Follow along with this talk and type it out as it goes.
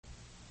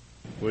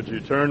Would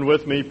you turn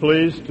with me,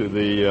 please, to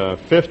the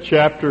fifth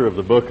chapter of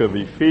the book of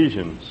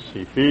Ephesians,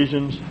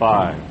 Ephesians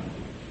 5.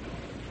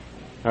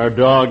 Our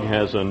dog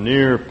has a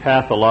near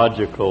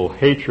pathological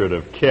hatred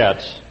of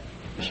cats.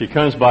 She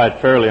comes by it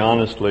fairly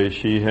honestly.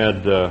 She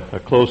had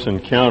a close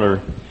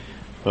encounter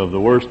of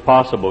the worst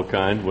possible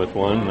kind with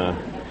one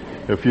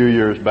a few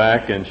years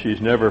back, and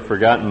she's never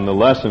forgotten the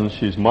lessons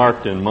she's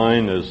marked in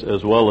mind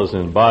as well as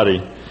in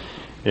body.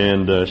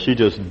 And she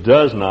just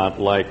does not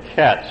like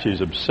cats.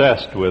 She's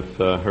obsessed with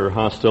her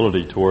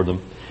hostility toward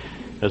them.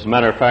 As a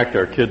matter of fact,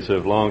 our kids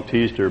have long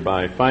teased her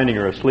by finding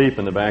her asleep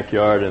in the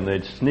backyard, and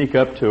they'd sneak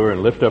up to her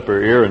and lift up her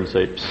ear and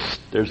say, "Psst,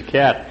 there's a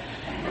cat."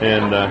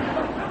 And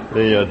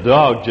the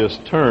dog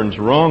just turns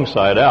wrong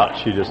side out.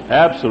 She just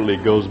absolutely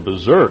goes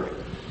berserk,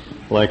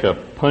 like a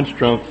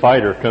punch-drunk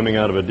fighter coming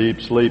out of a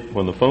deep sleep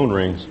when the phone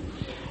rings.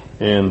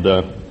 And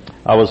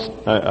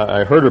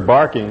I heard her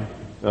barking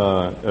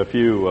a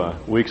few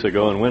weeks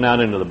ago and went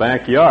out into the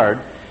backyard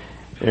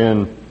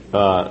and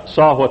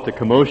saw what the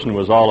commotion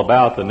was all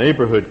about. The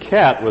neighborhood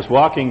cat was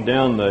walking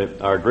down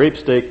our grape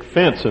stake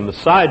fence in the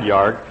side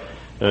yard,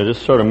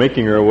 just sort of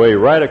making her way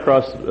right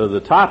across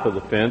the top of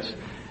the fence,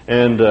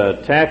 and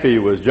Taffy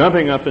was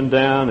jumping up and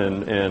down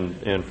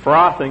and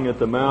frothing at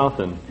the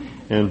mouth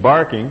and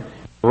barking.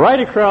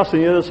 Right across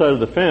the other side of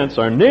the fence,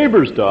 our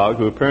neighbor's dog,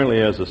 who apparently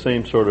has the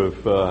same sort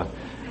of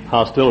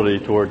hostility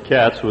toward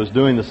cats, was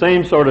doing the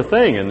same sort of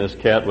thing, and this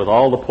cat, with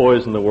all the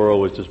poise in the world,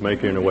 was just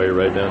making her way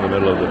right down the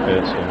middle of the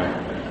fence.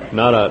 And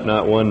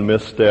not one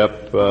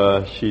misstep.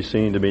 She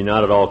seemed to be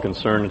not at all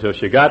concerned until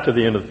she got to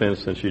the end of the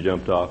fence, and she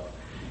jumped off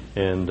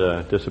and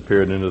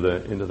disappeared into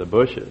the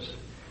bushes.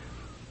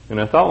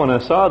 And I thought when I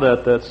saw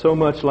that's so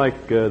much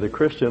like the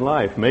Christian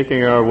life,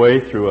 making our way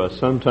through a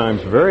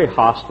sometimes very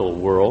hostile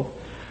world,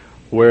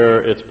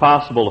 where it's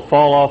possible to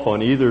fall off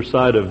on either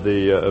side of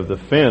the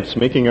fence,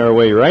 making our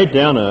way right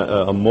down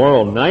a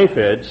moral knife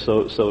edge,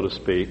 so to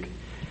speak,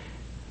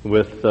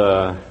 with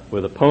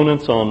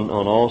opponents on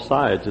all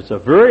sides. It's a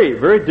very,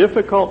 very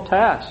difficult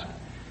task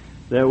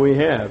that we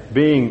have,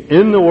 being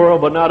in the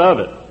world but not of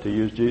it, to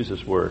use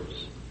Jesus'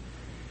 words.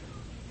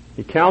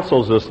 He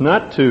counsels us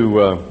not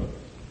to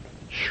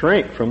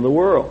shrink from the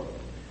world.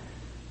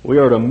 We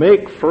are to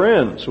make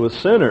friends with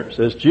sinners,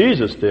 as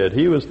Jesus did.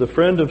 He was the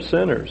friend of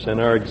sinners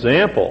and our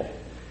example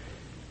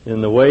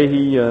in the way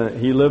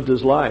he lived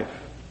his life.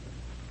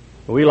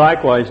 We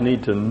likewise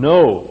need to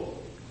know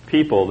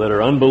people that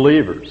are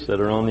unbelievers, that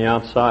are on the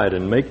outside,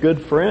 and make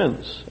good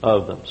friends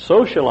of them,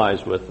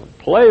 socialize with them,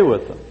 play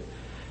with them,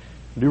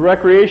 do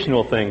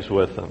recreational things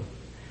with them.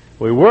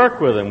 We work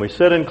with them. We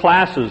sit in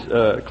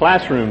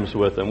classrooms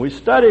with them. We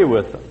study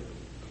with them.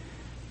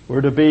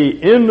 We're to be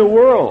in the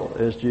world,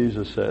 as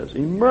Jesus says,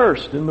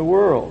 immersed in the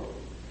world.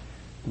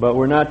 But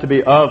we're not to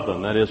be of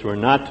them. That is, we're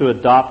not to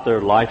adopt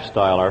their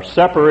lifestyle. Our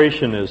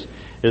separation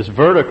is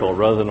vertical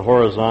rather than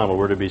horizontal.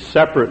 We're to be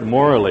separate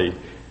morally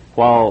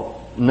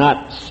while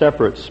not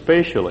separate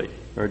spatially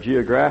or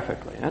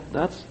geographically.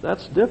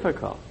 That's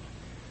difficult.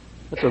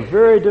 That's a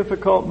very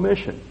difficult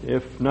mission,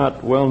 if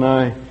not well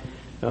nigh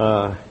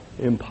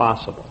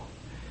impossible.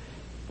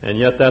 And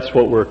yet that's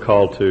what we're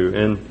called to.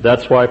 And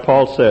that's why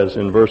Paul says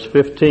in verse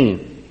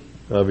 15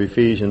 of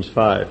Ephesians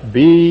 5,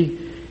 "Be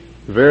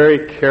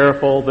very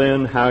careful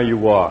then how you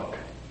walk."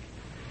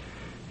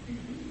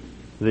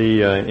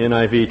 The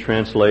NIV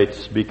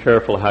translates, "Be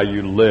careful how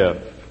you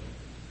live."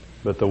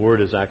 But the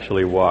word is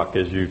actually walk.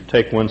 As you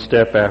take one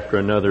step after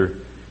another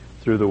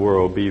through the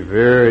world, be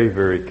very,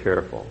 very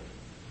careful.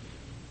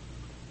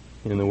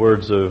 In the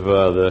words of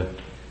the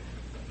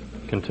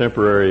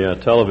contemporary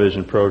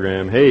television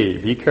program, "Hey,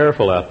 be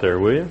careful out there,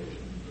 will you?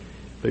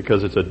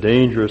 Because it's a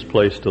dangerous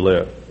place to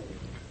live."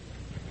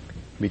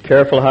 Be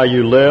careful how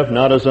you live,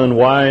 not as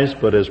unwise,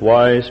 but as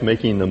wise,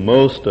 making the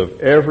most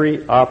of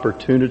every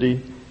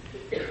opportunity,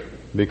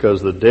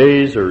 because the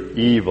days are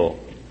evil.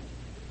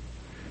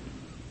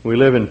 We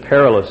live in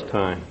perilous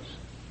times.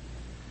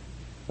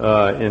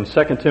 In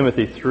 2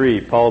 Timothy 3,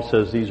 Paul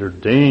says these are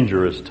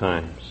dangerous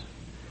times.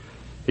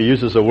 He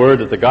uses a word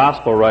that the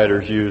gospel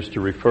writers use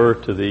to refer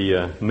to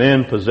the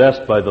men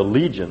possessed by the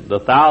legion, the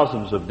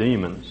thousands of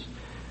demons.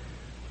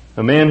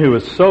 A man who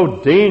was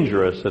so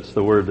dangerous, that's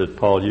the word that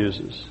Paul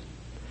uses,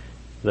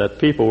 that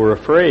people were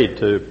afraid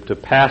to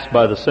pass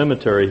by the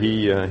cemetery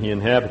he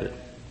inhabited.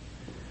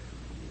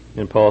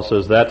 And Paul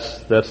says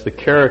that's the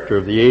character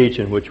of the age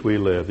in which we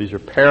live. These are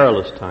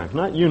perilous times,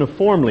 not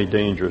uniformly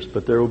dangerous,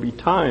 but there will be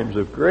times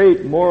of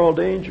great moral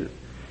danger,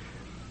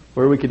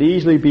 where we could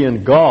easily be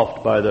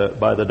engulfed by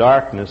the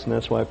darkness, and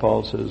that's why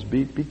Paul says,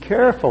 be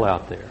careful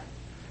out there.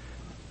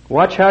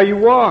 Watch how you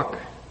walk.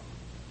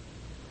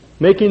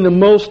 Making the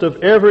most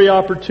of every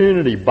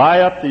opportunity.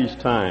 Buy up these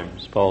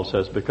times, Paul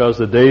says, because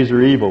the days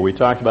are evil. We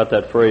talked about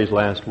that phrase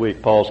last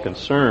week. Paul's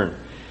concern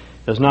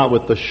is not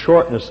with the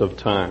shortness of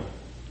time,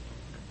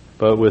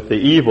 but with the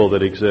evil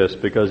that exists,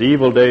 because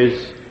evil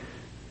days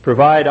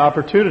provide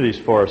opportunities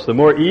for us. The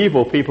more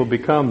evil people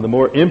become, the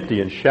more empty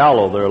and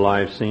shallow their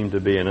lives seem to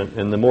be,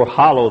 and the more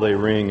hollow they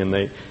ring, and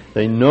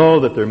they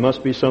know that there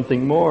must be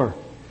something more.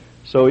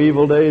 So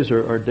evil days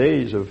are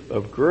days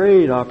of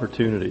great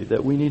opportunity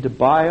that we need to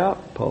buy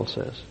up, Paul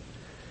says.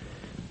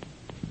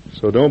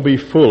 So don't be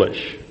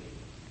foolish.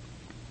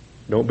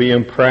 Don't be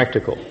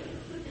impractical.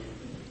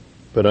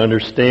 But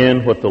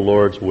understand what the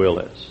Lord's will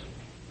is.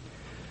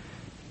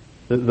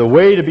 The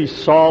way to be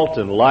salt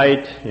and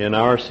light in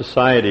our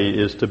society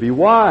is to be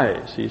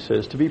wise, he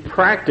says, to be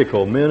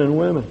practical, men and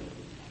women.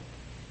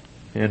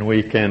 And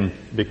we can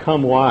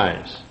become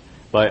wise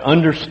by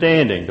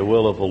understanding the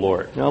will of the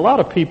Lord. Now, a lot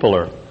of people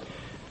are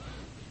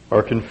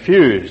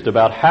confused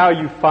about how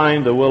you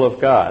find the will of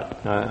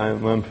God.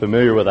 I'm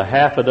familiar with a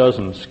half a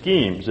dozen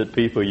schemes that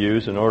people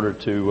use in order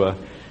to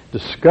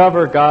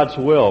discover God's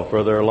will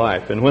for their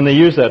life. And when they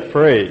use that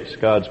phrase,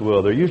 God's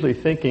will, they're usually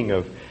thinking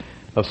of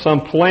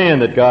some plan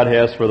that God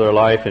has for their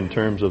life in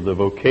terms of the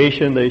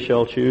vocation they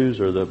shall choose,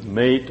 or the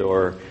mate,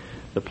 or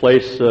the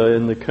place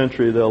in the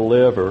country they'll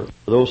live, or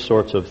those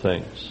sorts of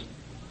things.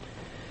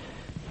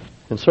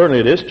 And certainly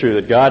it is true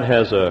that God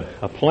has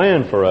a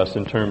plan for us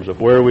in terms of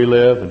where we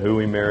live and who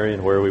we marry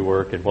and where we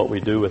work and what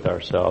we do with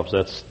ourselves.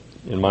 That's,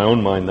 in my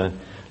own mind, the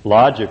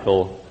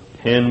logical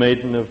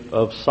handmaiden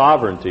of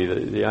sovereignty,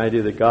 the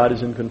idea that God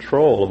is in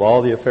control of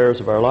all the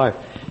affairs of our life.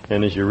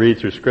 And as you read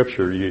through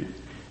Scripture, you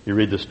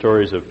read the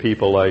stories of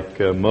people like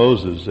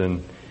Moses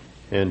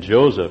and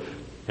Joseph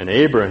and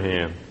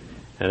Abraham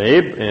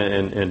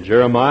and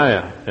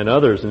Jeremiah and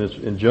others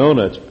and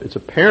Jonah. It's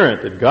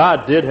apparent that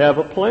God did have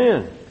a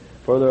plan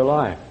for their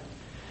life.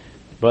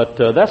 But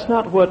that's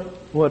not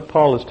what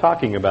Paul is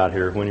talking about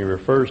here when he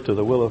refers to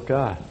the will of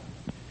God.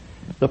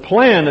 The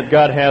plan that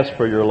God has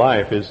for your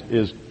life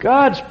is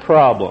God's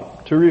problem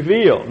to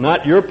reveal,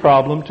 not your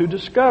problem to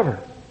discover.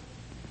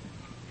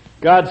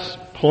 God's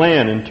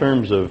plan in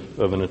terms of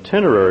an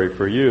itinerary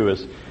for you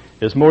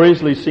is more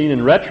easily seen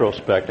in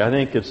retrospect. I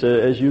think it's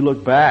as you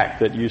look back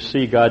that you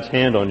see God's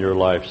hand on your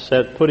life,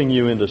 putting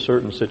you into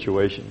certain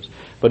situations.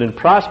 But in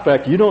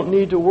prospect, you don't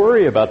need to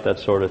worry about that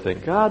sort of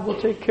thing. God will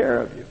take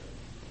care of you.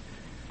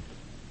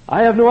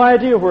 I have no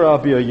idea where I'll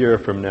be a year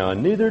from now,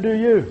 and neither do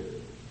you.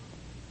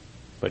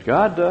 But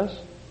God does.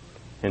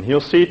 And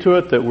He'll see to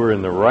it that we're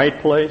in the right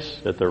place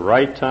at the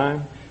right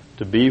time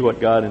to be what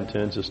God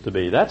intends us to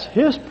be. That's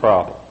His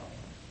problem,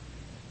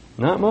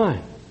 not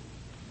mine.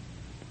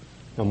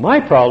 Now, my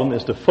problem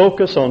is to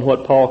focus on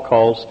what Paul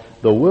calls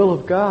the will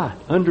of God,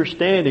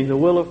 understanding the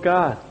will of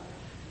God,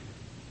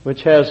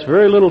 which has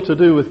very little to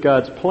do with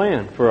God's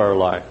plan for our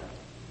life.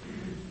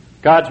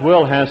 God's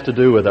will has to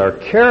do with our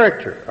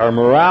character, our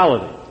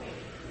morality,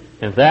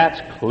 and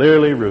that's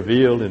clearly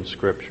revealed in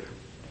Scripture.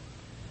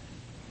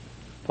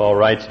 Paul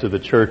writes to the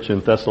church in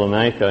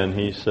Thessalonica, and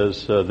he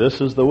says, this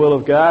is the will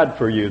of God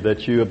for you,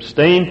 that you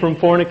abstain from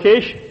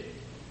fornication.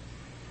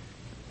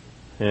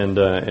 And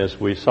as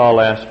we saw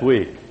last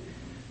week,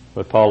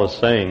 what Paul is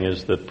saying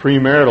is that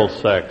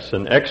premarital sex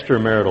and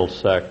extramarital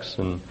sex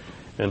and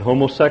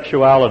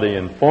homosexuality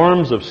and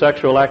forms of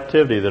sexual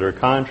activity that are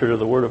contrary to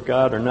the Word of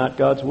God are not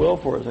God's will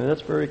for us. And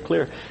that's very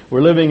clear.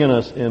 We're living in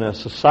a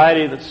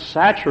society that's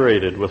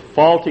saturated with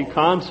faulty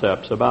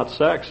concepts about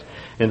sex.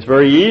 And it's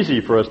very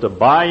easy for us to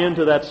buy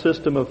into that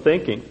system of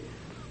thinking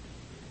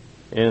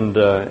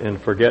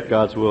and forget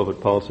God's will.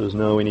 But Paul says,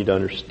 no, we need to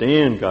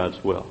understand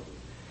God's will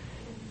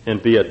and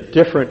be a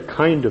different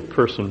kind of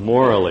person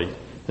morally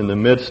in the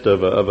midst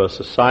of a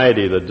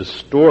society that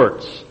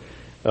distorts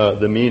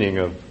the meaning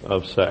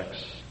of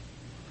sex.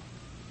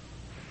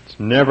 It's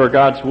never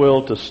God's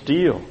will to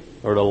steal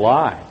or to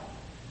lie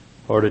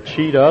or to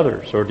cheat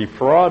others or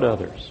defraud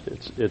others.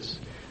 It's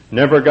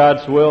never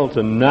God's will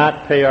to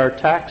not pay our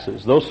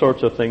taxes. Those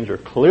sorts of things are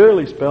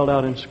clearly spelled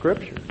out in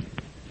Scripture.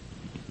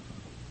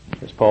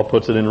 As Paul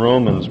puts it in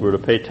Romans, we're to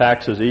pay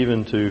taxes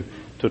even to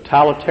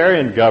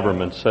totalitarian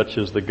governments such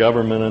as the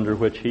government under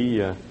which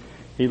he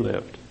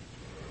lived.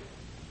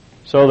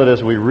 So that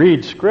as we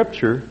read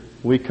Scripture,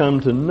 we come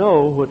to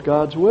know what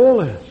God's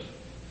will is.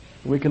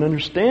 We can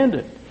understand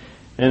it.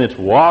 And it's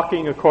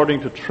walking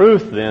according to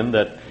truth then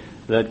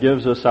that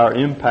gives us our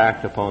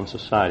impact upon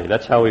society.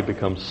 That's how we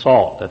become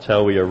salt. That's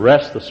how we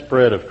arrest the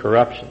spread of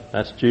corruption.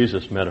 That's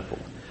Jesus' metaphor.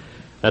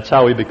 That's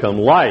how we become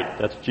light.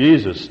 That's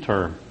Jesus'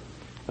 term.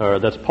 Or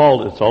that's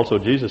Paul, it's also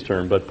Jesus'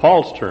 term, but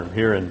Paul's term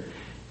here in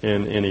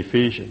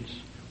Ephesians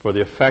for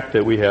the effect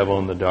that we have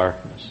on the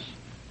darkness.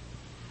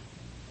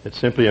 It's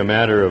simply a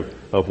matter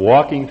of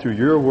walking through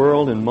your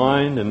world and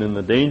mine and in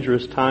the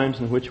dangerous times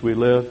in which we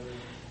live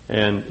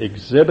and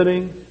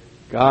exhibiting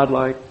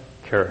godlike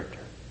character.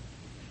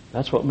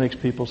 That's what makes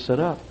people sit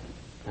up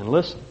and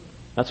listen.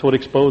 That's what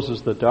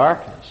exposes the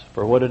darkness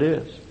for what it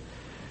is.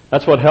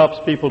 That's what helps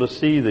people to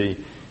see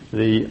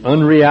the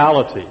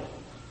unreality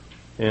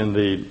and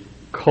the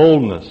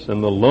coldness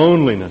and the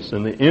loneliness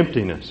and the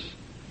emptiness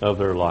of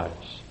their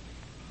lives.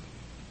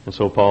 And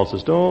so Paul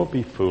says, don't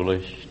be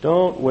foolish.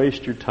 Don't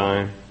waste your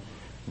time.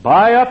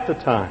 Buy up the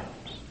times.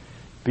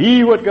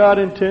 Be what God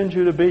intends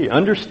you to be.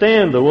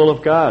 Understand the will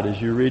of God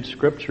as you read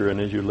Scripture and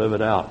as you live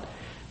it out.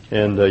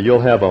 And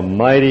you'll have a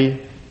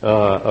mighty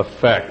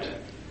effect,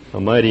 a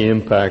mighty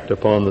impact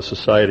upon the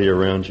society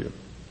around you.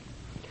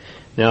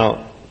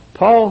 Now,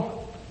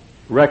 Paul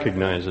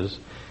recognizes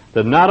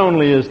that not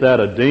only is that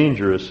a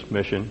dangerous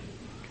mission,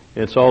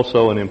 it's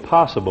also an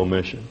impossible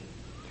mission.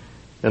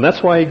 And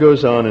that's why he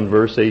goes on in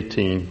verse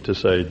 18 to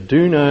say,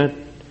 "Do not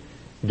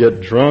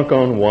get drunk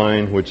on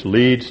wine, which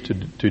leads to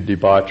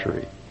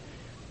debauchery.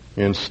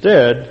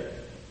 Instead,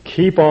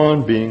 keep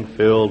on being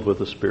filled with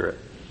the Spirit."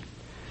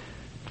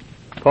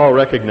 Paul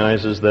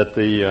recognizes that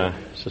the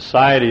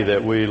society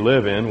that we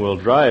live in will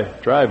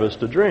drive us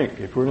to drink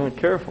if we're not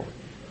careful.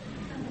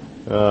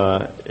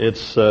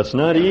 It's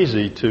not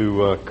easy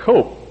to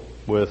cope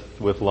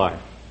with life.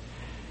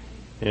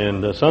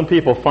 And some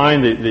people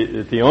find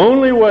that the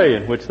only way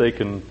in which they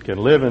can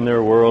live in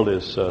their world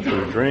is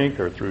through drink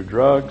or through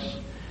drugs.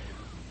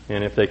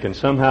 And if they can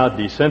somehow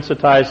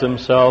desensitize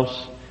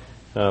themselves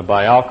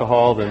by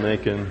alcohol, then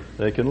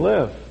they can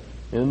live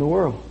in the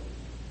world.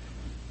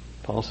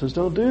 Paul says,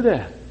 don't do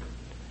that.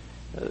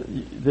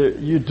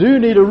 You do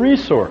need a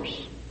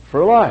resource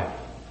for life.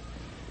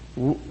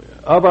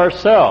 Of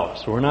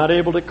ourselves, we're not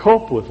able to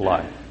cope with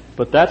life.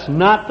 But that's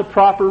not the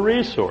proper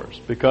resource,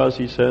 because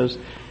he says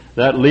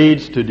that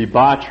leads to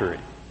debauchery.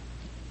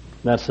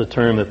 That's the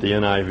term that the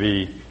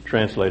NIV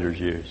translators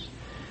use.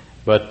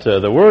 But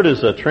the word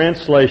is a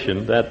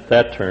translation,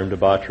 that term,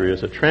 debauchery,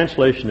 is a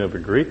translation of a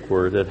Greek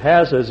word that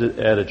has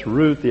at its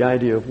root the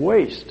idea of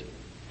waste.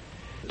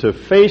 To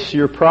face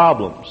your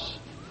problems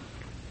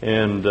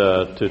and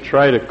to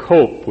try to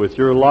cope with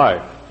your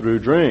life through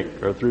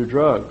drink or through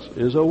drugs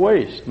is a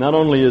waste. Not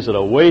only is it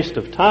a waste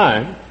of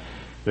time,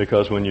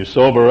 because when you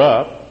sober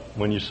up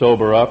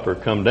or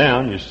come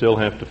down, you still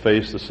have to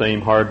face the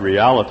same hard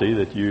reality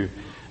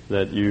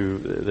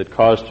that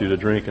caused you to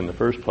drink in the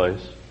first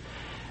place.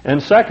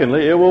 And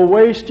secondly, it will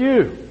waste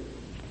you.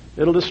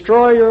 It'll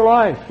destroy your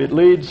life. It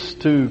leads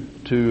to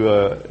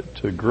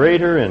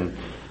greater and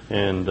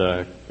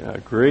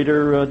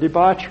greater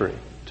debauchery,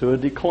 to a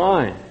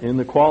decline in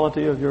the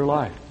quality of your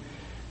life.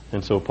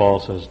 And so Paul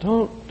says,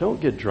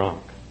 don't get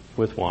drunk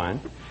with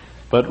wine,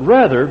 but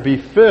rather be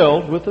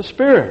filled with the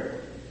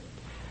Spirit.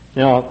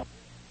 Now,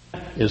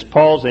 is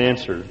Paul's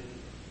answer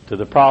to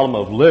the problem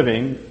of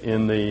living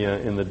in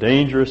the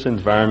dangerous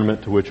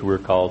environment to which we're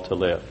called to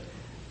live.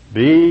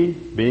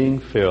 Being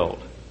filled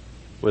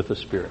with the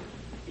Spirit.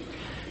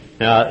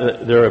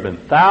 Now, there have been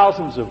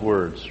thousands of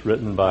words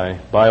written by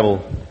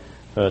Bible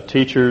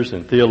teachers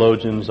and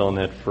theologians on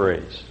that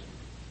phrase.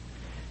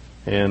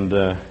 And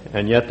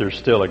yet there's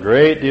still a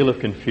great deal of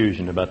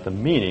confusion about the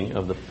meaning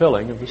of the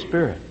filling of the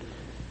Spirit.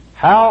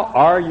 How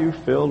are you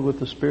filled with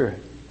the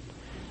Spirit?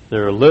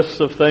 There are lists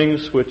of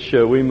things which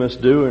we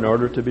must do in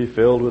order to be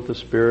filled with the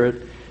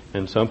Spirit.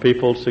 And some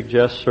people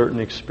suggest certain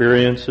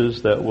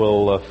experiences that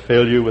will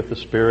fill you with the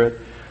Spirit.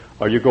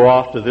 Or you go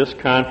off to this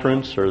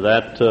conference or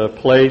that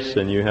place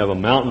and you have a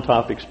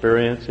mountaintop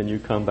experience and you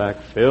come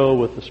back filled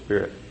with the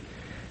Spirit.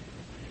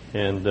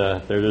 And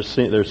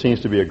there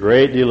seems to be a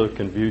great deal of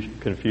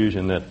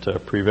confusion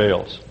that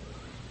prevails.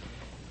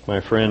 My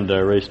friend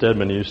Ray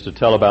Stedman used to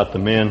tell about the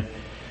men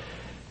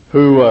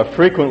who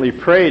frequently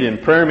prayed in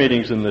prayer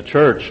meetings in the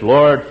church,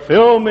 "Lord,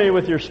 fill me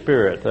with your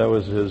Spirit." That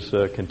was his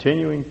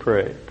continuing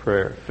prayer.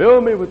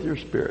 "Fill me with your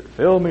Spirit.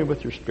 Fill me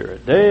with your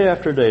Spirit." Day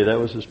after day, that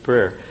was his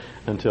prayer.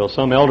 Until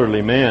some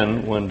elderly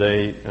man one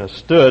day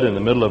stood in the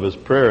middle of his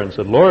prayer and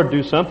said, "Lord,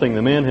 do something.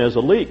 The man has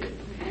a leak."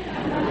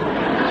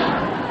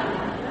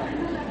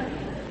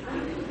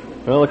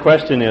 Well, the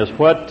question is,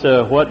 what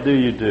do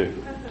you do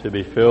to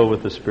be filled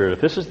with the Spirit?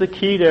 If this is the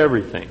key to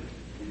everything,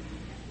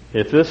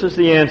 if this is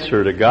the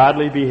answer to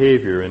godly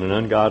behavior in an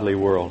ungodly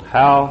world,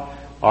 how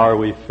are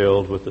we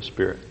filled with the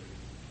Spirit?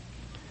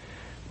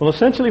 Well,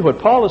 essentially what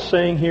Paul is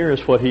saying here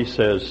is what he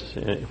says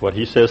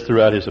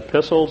throughout his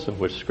epistles, and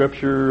which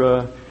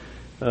Scripture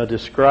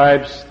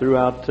describes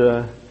throughout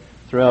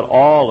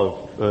all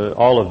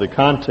of the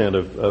content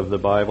of the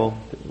Bible,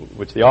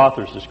 which the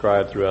authors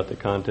describe throughout the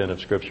content of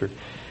Scripture,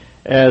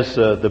 as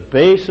the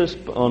basis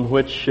on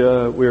which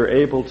we're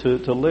able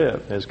to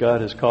live, as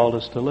God has called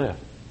us to live.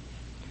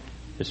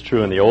 It's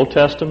true in the Old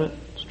Testament,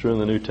 it's true in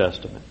the New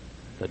Testament.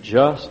 The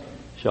just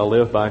shall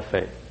live by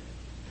faith.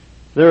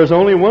 There is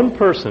only one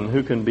person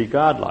who can be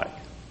godlike,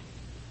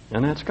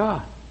 and that's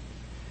God.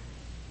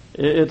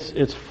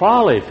 It's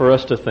folly for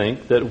us to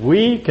think that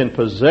we can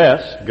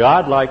possess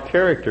godlike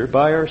character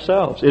by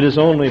ourselves. It is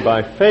only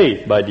by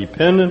faith, by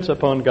dependence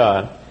upon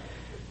God,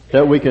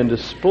 that we can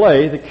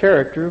display the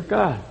character of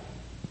God.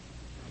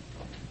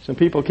 Some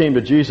people came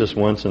to Jesus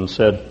once and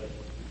said,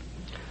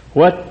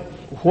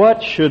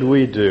 What should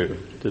we do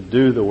to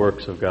do the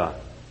works of God?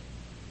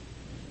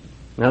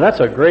 Now that's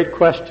a great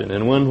question,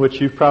 and one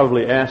which you've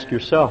probably asked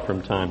yourself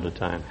from time to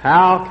time.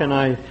 How can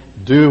I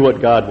do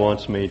what God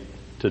wants me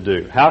to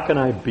do? How can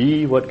I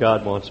be what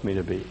God wants me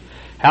to be?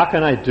 How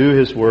can I do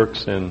His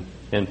works and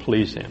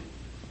please Him?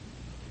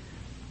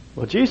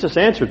 Well, Jesus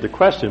answered the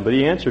question, but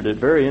He answered it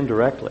very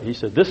indirectly. He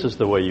said, this is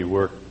the way you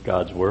work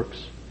God's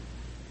works.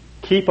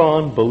 Keep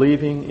on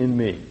believing in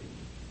me.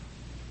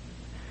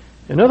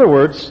 In other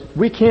words,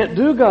 we can't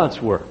do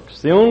God's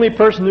works. The only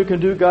person who can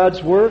do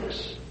God's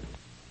works,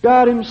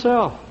 God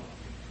Himself.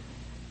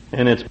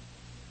 And it's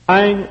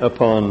relying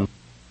upon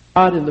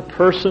God in the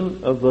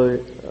person of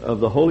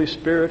the Holy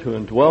Spirit who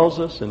indwells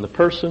us, in the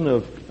person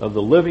of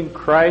the living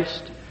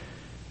Christ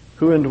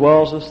who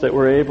indwells us, that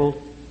we're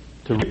able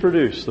to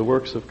reproduce the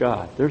works of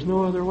God. There's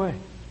no other way.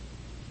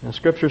 Now,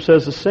 Scripture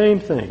says the same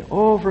thing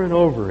over and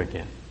over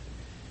again.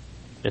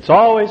 It's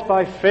always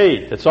by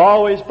faith, it's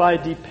always by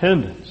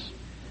dependence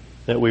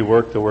that we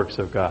work the works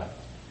of God.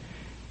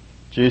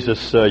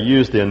 Jesus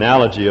used the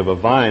analogy of a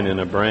vine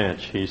and a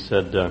branch. He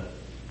said,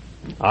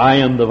 I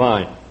am the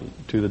vine,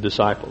 to the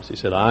disciples. He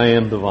said, I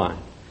am the vine,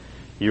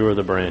 you are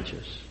the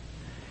branches.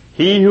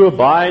 He who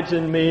abides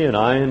in me and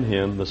I in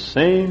him, the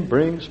same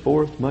brings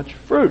forth much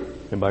fruit.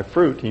 And by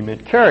fruit, he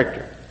meant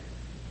character.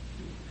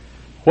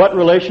 What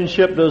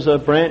relationship does a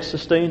branch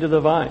sustain to the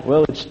vine?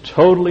 Well, it's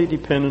totally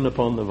dependent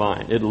upon the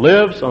vine. It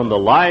lives on the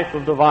life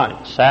of the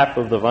vine. Sap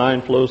of the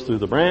vine flows through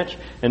the branch,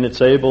 and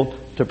it's able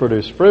to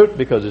produce fruit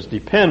because it's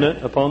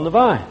dependent upon the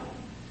vine.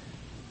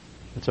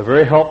 It's a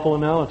very helpful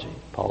analogy.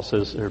 Paul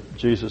says, or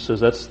Jesus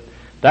says,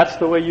 that's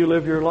the way you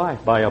live your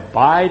life, by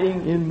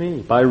abiding in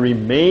me, by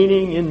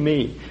remaining in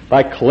me,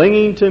 by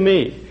clinging to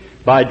me,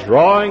 by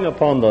drawing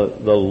upon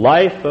the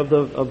life of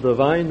the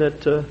vine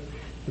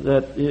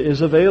that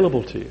is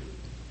available to you,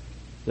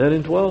 that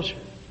indwells you.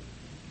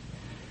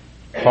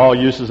 Paul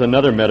uses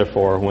another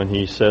metaphor when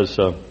he says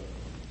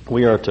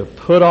we are to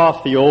put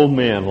off the old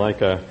man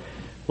like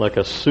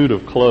a suit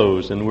of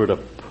clothes, and we're to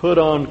put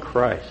on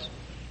Christ.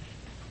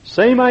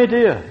 Same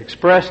idea,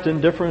 expressed in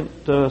different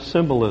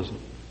symbolism.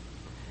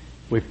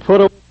 We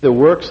put away the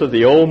works of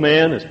the old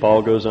man, as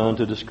Paul goes on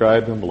to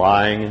describe them,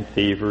 lying and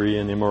thievery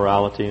and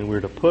immorality, and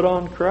we're to put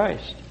on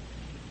Christ.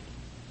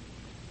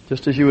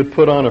 Just as you would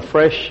put on a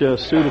fresh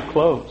suit of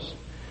clothes.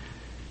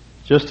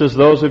 Just as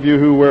those of you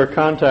who wear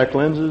contact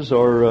lenses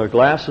or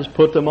glasses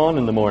put them on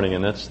in the morning,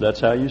 and that's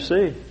how you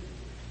see.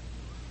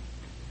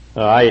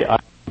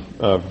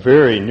 I'm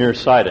very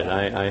nearsighted.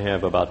 I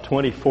have about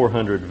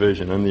 2400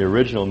 vision. I'm the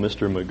original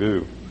Mr.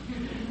 Magoo.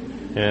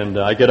 And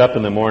I get up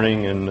in the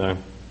morning and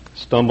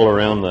stumble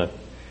around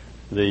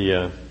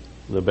the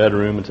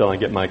bedroom until I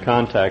get my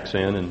contacts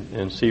in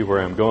and see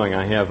where I'm going.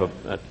 I have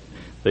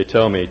they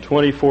tell me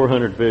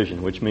 2400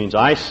 vision, which means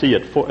I see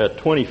at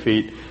 20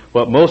 feet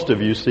what most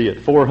of you see at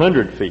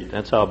 400 feet.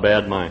 That's how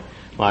bad my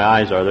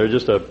eyes are.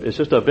 It's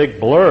just a big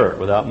blur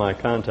without my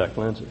contact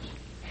lenses.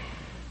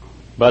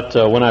 But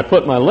when I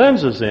put my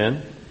lenses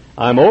in,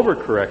 I'm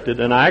overcorrected,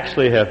 and I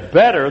actually have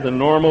better than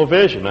normal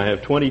vision. I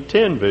have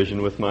 20/10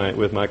 vision with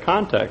my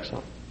contacts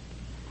on.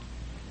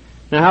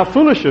 Now, how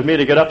foolish of me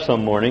to get up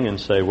some morning and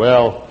say,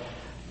 well,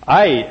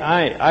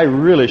 I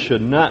really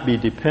should not be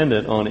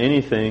dependent on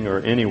anything or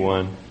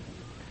anyone.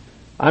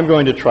 I'm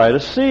going to try to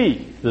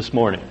see this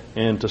morning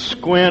and to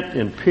squint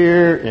and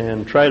peer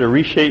and try to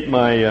reshape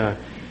my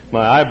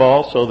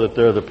eyeballs so that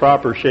they're the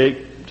proper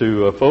shape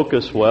to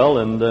focus well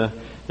and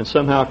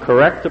somehow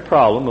correct the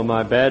problem of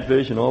my bad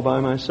vision all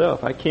by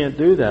myself. I can't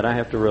do that. I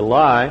have to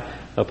rely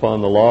upon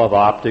the law of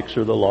optics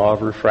or the law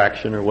of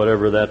refraction or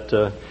whatever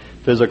that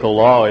physical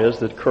law is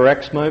that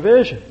corrects my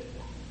vision.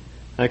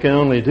 I can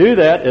only do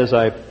that as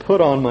I put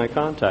on my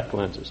contact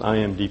lenses. I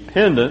am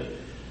dependent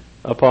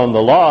upon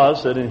the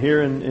laws that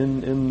adhere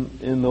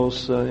in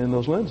those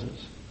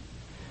lenses.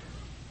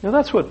 Now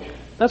that's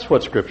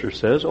what Scripture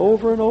says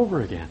over and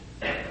over again.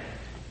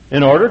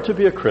 In order to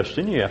be a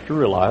Christian, you have to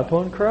rely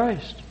upon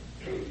Christ.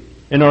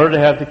 In order to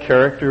have the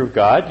character of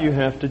God, you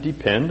have to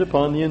depend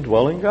upon the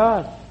indwelling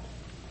God.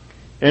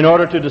 In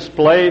order to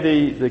display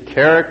the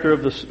character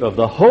of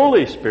the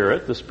Holy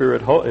Spirit, the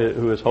Spirit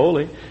who is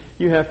holy,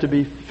 you have to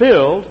be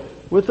filled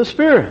with the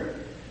Spirit.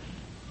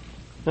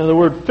 Now the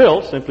word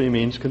filled simply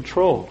means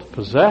controlled,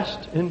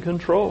 possessed and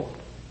controlled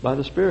by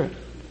the Spirit.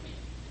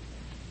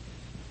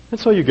 And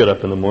so you get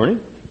up in the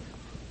morning,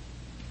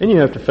 and you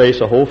have to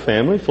face a whole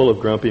family full of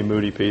grumpy,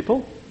 moody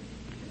people.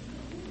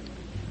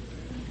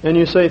 And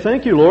you say,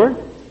 thank you, Lord,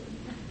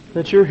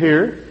 that you're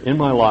here in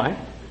my life,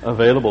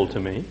 available to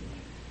me.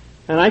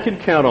 And I can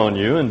count on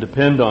you and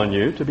depend on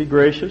you to be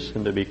gracious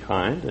and to be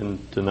kind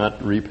and to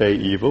not repay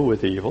evil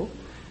with evil,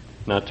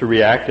 not to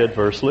react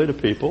adversely to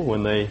people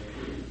when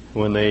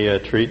they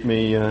treat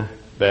me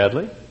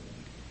badly.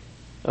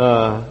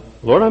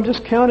 Lord, I'm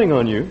just counting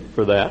on you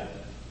for that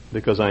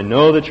because I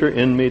know that you're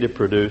in me to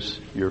produce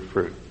your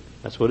fruit.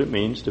 That's what it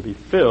means to be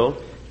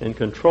filled and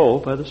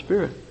controlled by the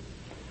Spirit.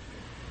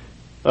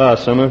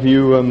 Some of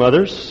you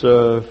mothers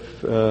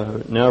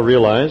now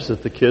realize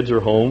that the kids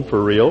are home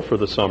for real for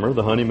the summer.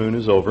 The honeymoon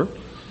is over.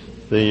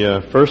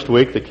 The first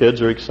week, the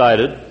kids are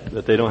excited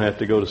that they don't have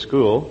to go to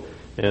school,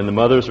 and the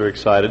mothers are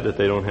excited that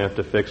they don't have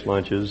to fix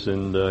lunches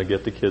and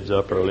get the kids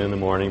up early in the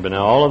morning. But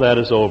now all of that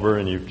is over,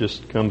 and you've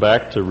just come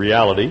back to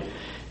reality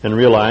and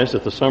realize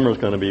that the summer is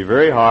going to be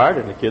very hard,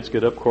 and the kids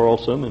get up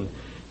quarrelsome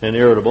and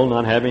irritable,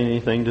 not having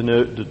anything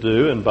to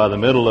do, and by the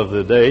middle of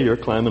the day, you're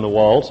climbing the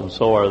walls, and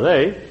so are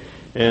they.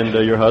 And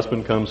your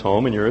husband comes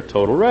home and you're a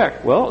total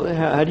wreck. Well,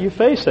 how do you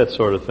face that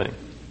sort of thing?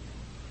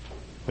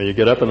 Well, you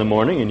get up in the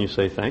morning and you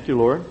say, thank you,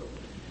 Lord,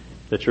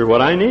 that you're what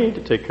I need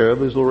to take care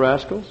of these little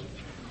rascals.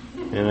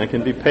 And I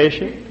can be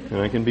patient, and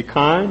I can be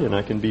kind, and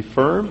I can be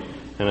firm,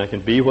 and I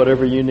can be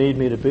whatever you need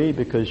me to be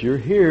because you're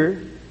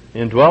here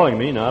indwelling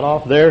me, not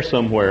off there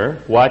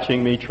somewhere,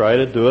 watching me try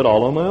to do it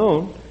all on my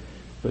own.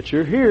 But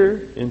you're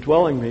here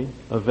indwelling me,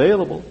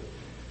 available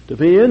to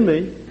be in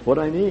me what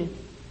I need.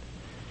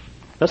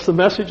 That's the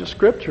message of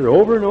Scripture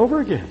over and over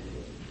again.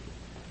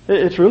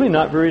 It's really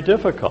not very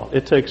difficult.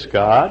 It takes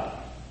God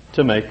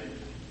to make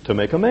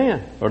a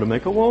man or to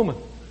make a woman.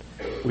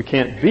 We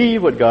can't be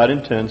what God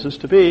intends us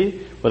to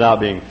be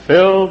without being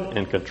filled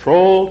and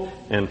controlled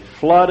and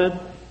flooded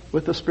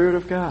with the Spirit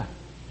of God.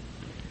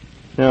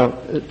 Now,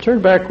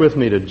 turn back with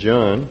me to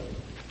John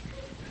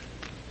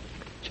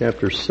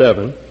chapter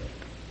 7.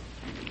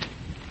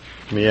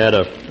 Let me add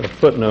a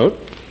footnote,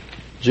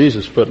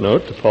 Jesus'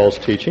 footnote to Paul's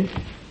teaching.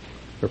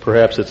 Or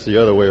perhaps it's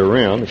the other way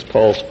around. It's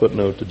Paul's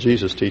footnote to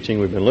Jesus' teaching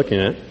we've been looking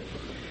at.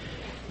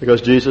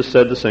 Because Jesus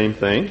said the same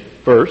thing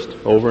first,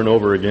 over and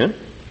over again.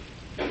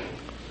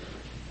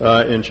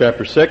 In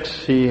chapter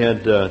 6, he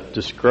had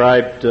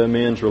described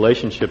man's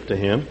relationship to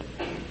him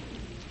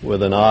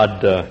with an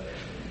odd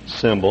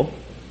symbol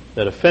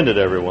that offended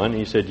everyone.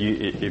 He said,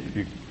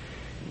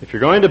 if you're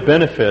going to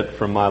benefit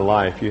from my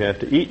life, you have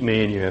to eat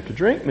me and you have to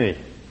drink me.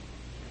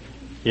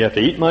 You have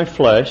to eat my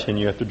flesh and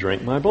you have to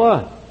drink my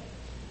blood.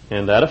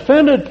 And that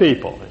offended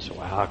people. They said,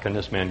 well, how can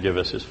this man give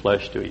us his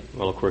flesh to eat?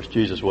 Well, of course,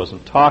 Jesus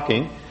wasn't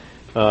talking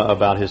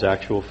about his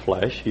actual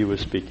flesh. He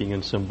was speaking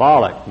in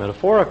symbolic,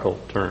 metaphorical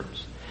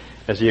terms.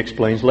 As he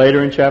explains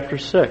later in chapter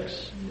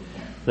 6,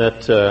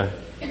 that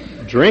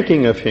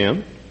drinking of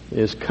him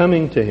is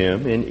coming to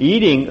him, and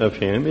eating of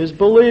him is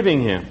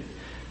believing him.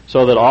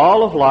 So that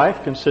all of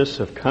life consists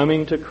of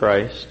coming to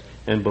Christ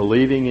and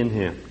believing in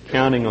him,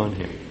 counting on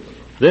him.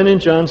 Then in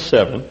John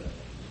 7,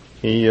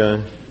 he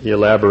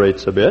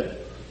elaborates a bit.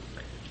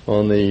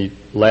 On the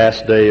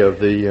last day of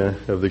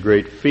the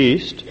great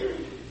feast,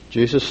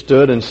 Jesus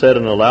stood and said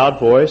in a loud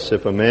voice,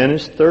 if a man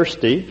is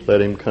thirsty,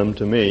 let him come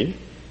to me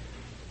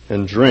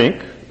and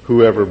drink,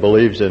 whoever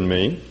believes in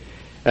me.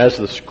 As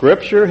the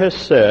Scripture has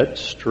said,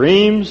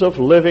 streams of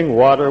living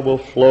water will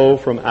flow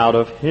from out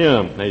of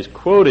him. Now he's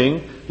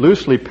quoting,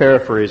 loosely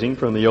paraphrasing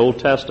from the Old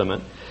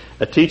Testament,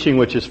 a teaching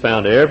which is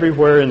found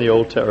everywhere in the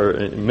or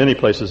in many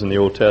places in the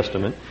Old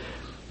Testament,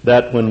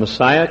 that when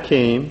Messiah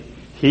came,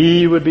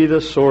 he would be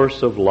the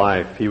source of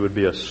life. He would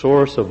be a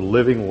source of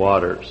living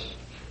waters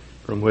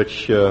from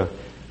which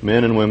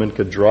men and women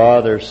could draw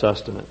their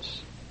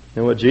sustenance.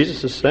 And what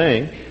Jesus is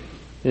saying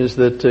is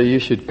that you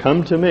should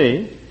come to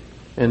me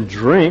and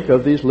drink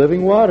of these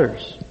living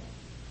waters.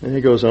 And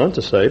he goes on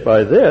to say,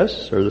 by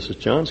this, or this is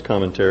John's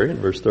commentary in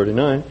verse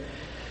 39,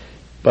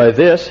 by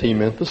this he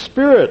meant the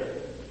Spirit,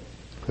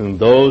 whom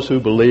those who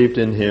believed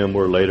in him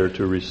were later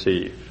to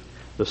receive.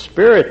 The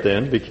Spirit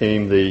then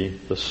became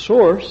the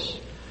source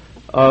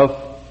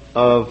of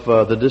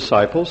the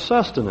disciples'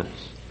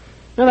 sustenance.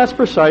 And that's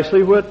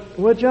precisely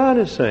what John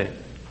is saying.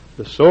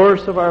 The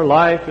source of our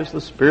life is the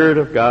Spirit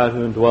of God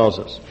who indwells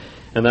us.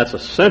 And that's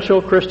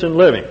essential Christian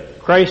living.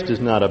 Christ is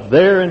not up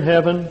there in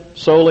heaven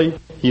solely.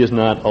 He is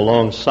not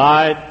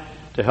alongside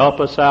to help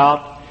us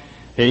out.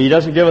 And he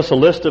doesn't give us a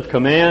list of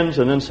commands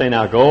and then say,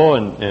 now go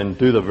and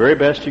do the very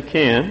best you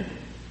can,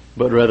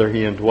 but rather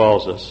he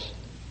indwells us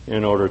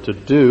in order to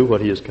do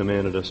what he has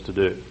commanded us to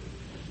do.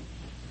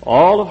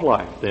 All of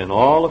life, then,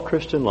 all of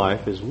Christian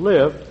life is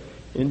lived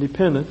in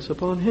dependence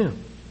upon him.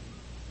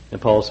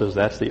 And Paul says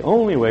that's the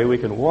only way we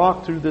can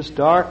walk through this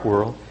dark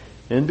world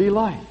and be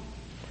light.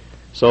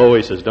 So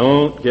he says,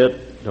 don't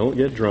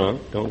get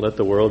drunk. Don't let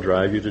the world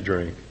drive you to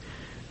drink.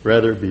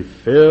 Rather, be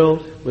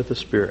filled with the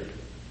Spirit.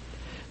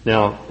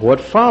 Now,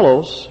 what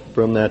follows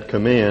from that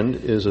command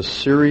is a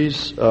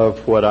series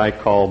of what I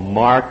call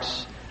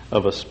marks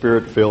of a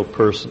Spirit-filled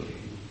person.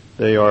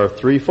 They are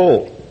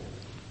threefold.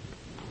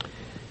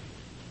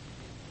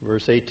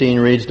 Verse 18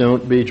 reads,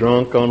 don't be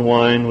drunk on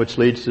wine, which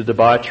leads to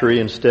debauchery.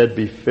 Instead,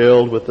 be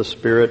filled with the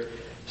Spirit,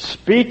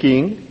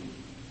 speaking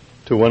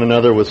to one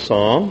another with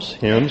psalms,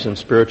 hymns, and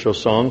spiritual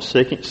songs,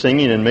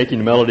 singing and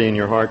making melody in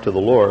your heart to the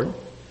Lord.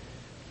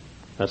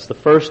 That's the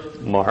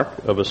first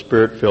mark of a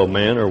Spirit-filled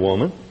man or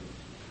woman.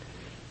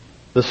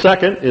 The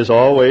second is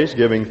always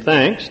giving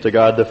thanks to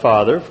God the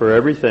Father for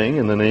everything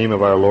in the name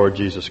of our Lord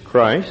Jesus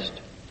Christ.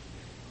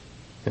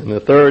 And the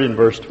third, in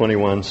verse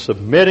 21,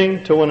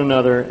 submitting to one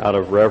another out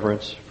of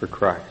reverence for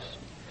Christ.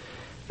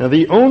 Now,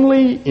 the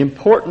only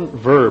important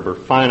verb, or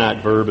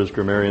finite verb, as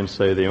grammarians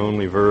say, the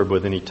only verb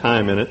with any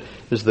time in it,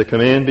 is the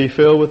command, be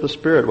filled with the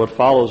Spirit. What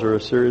follows are a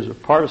series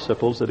of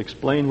participles that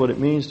explain what it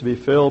means to be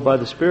filled by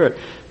the Spirit.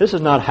 This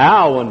is not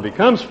how one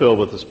becomes filled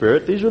with the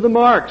Spirit. These are the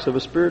marks of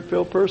a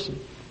Spirit-filled person.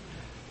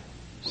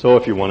 So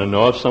if you want to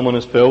know if someone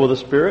is filled with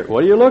the Spirit,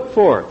 what do you look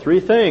for?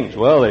 Three things.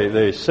 Well,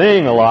 they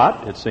sing a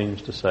lot, it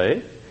seems to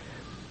say.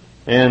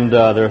 And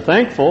they're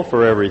thankful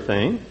for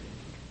everything.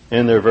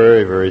 And they're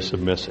very, very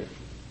submissive.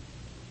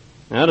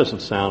 That doesn't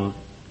sound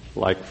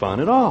like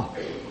fun at all.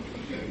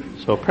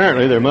 So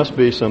apparently there must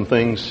be some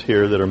things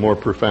here that are more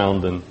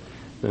profound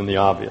than the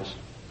obvious.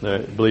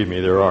 Believe me,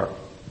 there are.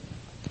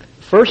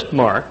 First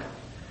mark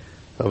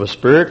of a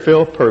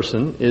Spirit-filled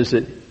person is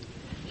that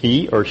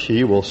he or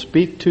she will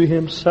speak to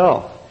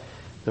himself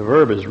The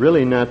verb is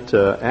really not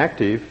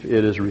active,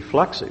 it is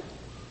reflexive.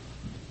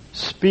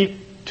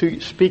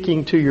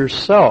 Speaking to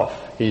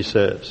yourself, he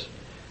says,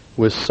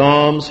 with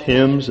psalms,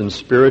 hymns, and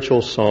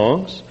spiritual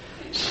songs,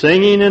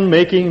 singing and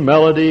making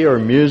melody or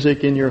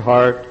music in your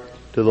heart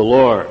to the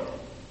Lord.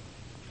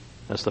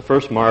 That's the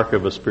first mark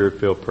of a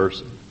Spirit-filled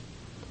person.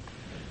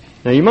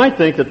 Now you might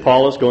think that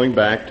Paul is going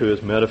back to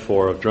his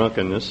metaphor of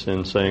drunkenness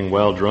and saying,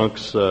 well,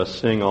 drunks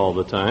sing all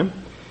the time.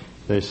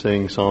 They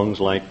sing songs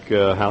like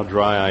How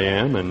Dry I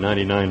Am and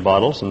 99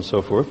 Bottles and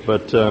so forth.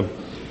 But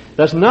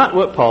that's not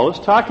what Paul is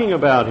talking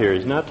about here.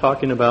 He's not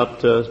talking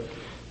about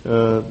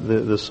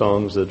the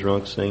songs that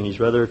drunks sing. He's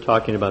rather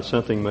talking about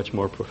something much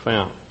more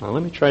profound. Now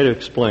let me try to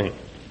explain.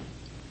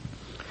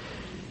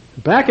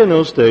 Back in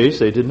those days,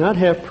 they did not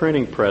have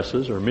printing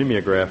presses or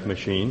mimeograph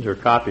machines or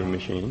copying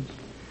machines.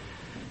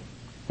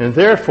 And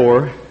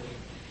therefore,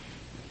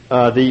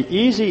 the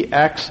easy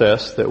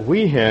access that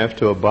we have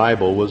to a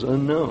Bible was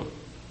unknown.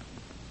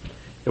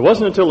 It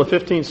wasn't until the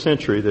 15th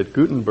century that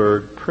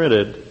Gutenberg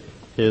printed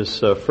his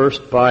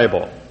first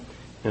Bible.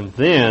 And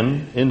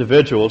then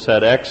individuals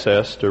had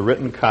access to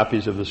written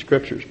copies of the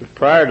Scriptures. But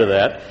prior to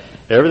that,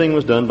 everything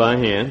was done by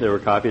hand. They were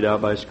copied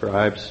out by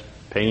scribes,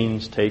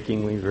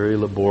 painstakingly, very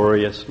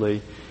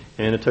laboriously.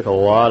 And it took a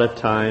lot of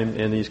time,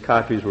 and these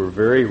copies were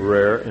very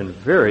rare and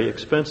very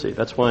expensive.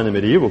 That's why in the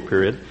medieval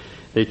period,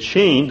 they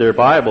chained their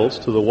Bibles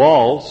to the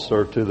walls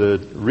or to the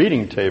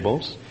reading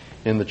tables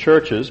in the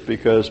churches,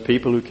 because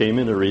people who came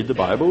in to read the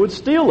Bible would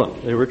steal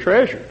them. They were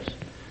treasures.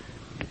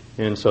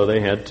 And so they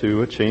had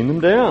to chain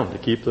them down to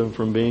keep them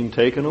from being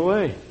taken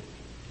away.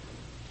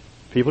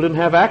 People didn't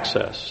have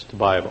access to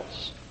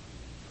Bibles.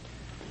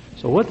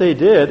 So what they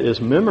did is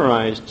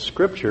memorized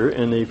Scripture,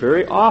 and they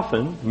very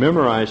often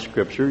memorized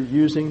Scripture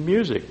using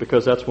music,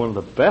 because that's one of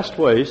the best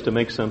ways to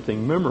make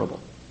something memorable.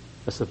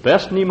 That's the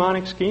best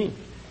mnemonic scheme,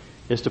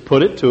 is to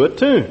put it to a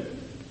tune.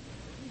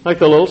 Like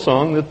the little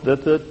song that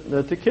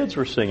the kids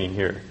were singing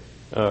here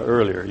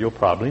earlier. You'll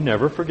probably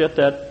never forget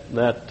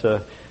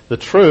the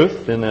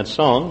truth in that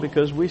song,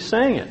 because we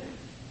sang it.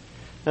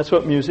 That's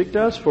what music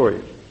does for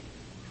you.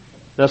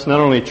 That's not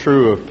only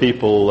true of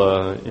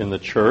people in the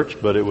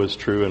church, but it was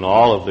true in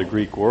all of the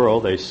Greek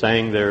world. They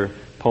sang their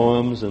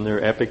poems and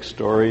their epic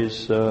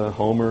stories.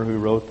 Homer, who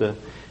wrote the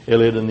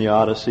Iliad and the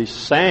Odyssey,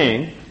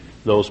 sang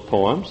those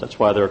poems. That's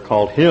why they're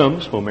called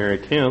hymns,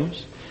 Homeric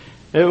hymns.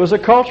 It was a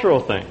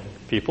cultural thing.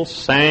 People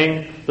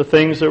sang the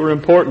things that were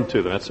important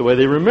to them. That's the way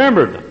they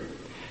remembered them.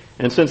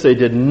 And since they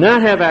did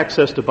not have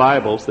access to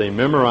Bibles, they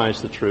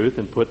memorized the truth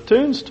and put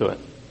tunes to it.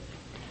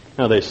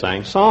 Now, they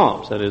sang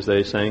psalms. That is,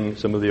 they sang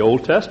some of the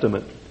Old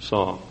Testament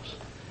songs.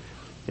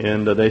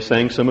 And they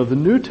sang some of the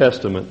New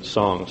Testament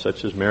songs,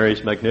 such as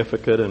Mary's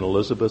Magnificat and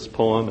Elizabeth's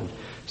poem, and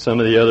some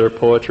of the other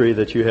poetry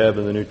that you have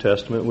in the New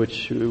Testament,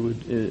 which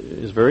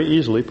is very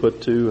easily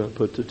put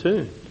to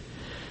tune.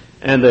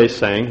 And they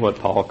sang what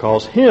Paul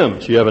calls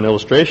hymns. You have an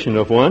illustration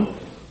of one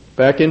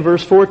back in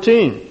verse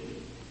 14,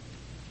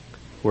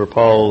 where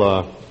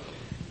Paul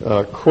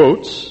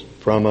quotes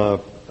from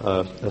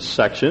a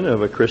section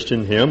of a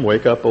Christian hymn,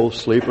 "Wake up, O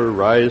sleeper,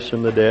 rise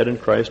from the dead, and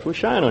Christ will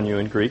shine on you."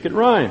 In Greek, it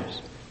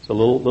rhymes. It's a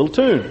little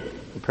tune,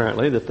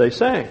 apparently, that they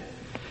sang.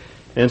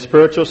 And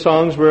spiritual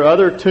songs were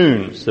other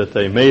tunes that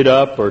they made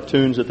up, or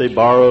tunes that they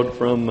borrowed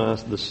from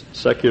the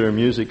secular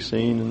music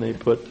scene, and they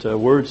put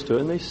words to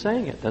it, and they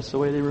sang it. That's the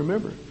way they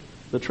remembered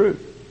the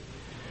truth.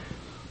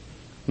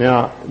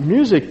 Now,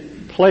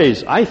 music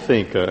plays, I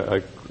think,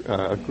 a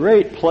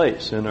great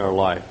place in our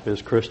life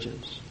as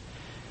Christians.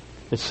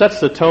 It sets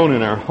the tone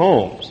in our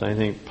homes. I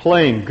think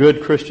playing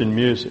good Christian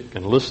music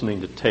and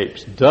listening to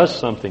tapes does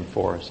something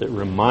for us. It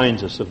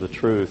reminds us of the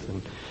truth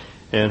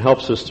and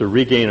helps us to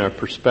regain our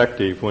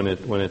perspective when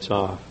it's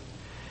off.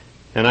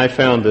 And I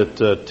found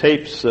that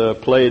tapes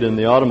played in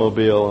the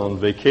automobile on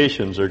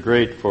vacations are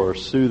great for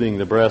soothing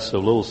the breasts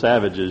of little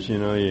savages. You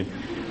know, you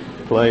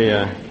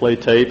play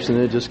tapes, and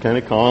it just kind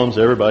of calms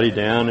everybody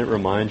down. It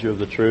reminds you of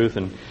the truth.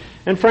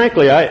 And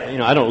frankly,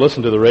 I don't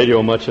listen to the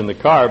radio much in the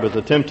car, but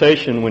the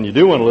temptation when you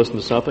do want to listen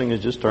to something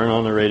is just turn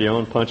on the radio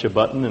and punch a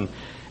button,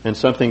 and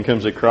something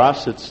comes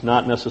across that's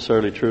not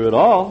necessarily true at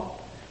all.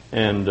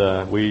 And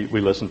we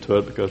listen to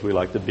it because we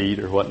like the beat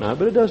or whatnot,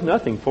 but it does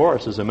nothing for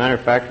us. As a matter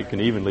of fact, it can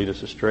even lead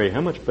us astray.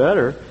 How much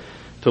better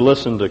to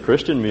listen to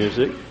Christian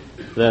music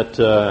that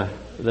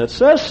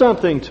says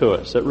something to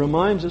us, that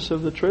reminds us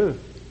of the truth.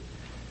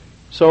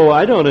 So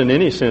I don't in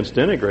any sense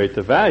denigrate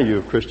the value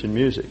of Christian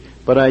music,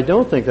 but I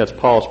don't think that's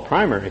Paul's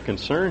primary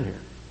concern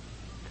here.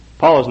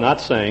 Paul is not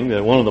saying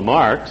that one of the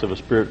marks of a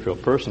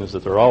Spirit-filled person is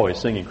that they're always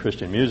singing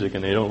Christian music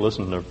and they don't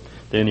listen to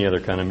any other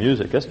kind of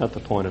music. That's not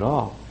the point at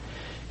all.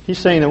 He's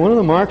saying that one of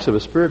the marks of a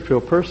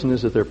Spirit-filled person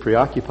is that they're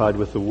preoccupied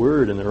with the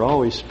Word, and they're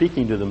always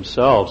speaking to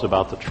themselves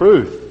about the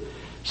truth,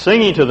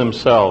 singing to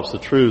themselves the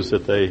truths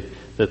that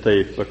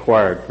they've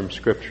acquired from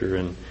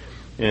Scripture,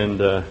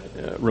 and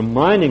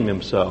reminding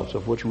themselves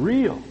of what's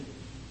real,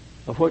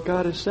 of what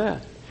God has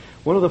said.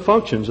 One of the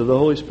functions of the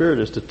Holy Spirit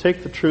is to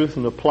take the truth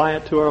and apply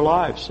it to our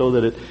lives, so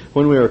that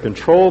when we are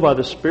controlled by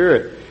the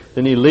Spirit,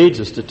 then He leads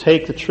us to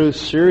take the truth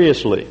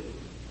seriously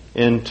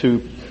and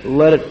to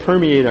let it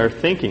permeate our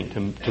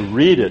thinking, to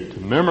read it, to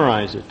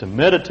memorize it, to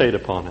meditate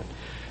upon it,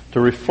 to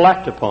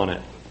reflect upon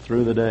it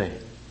through the day.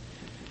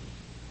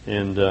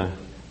 And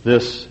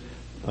this,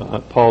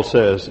 Paul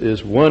says,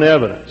 is one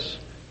evidence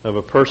of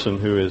a person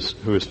who is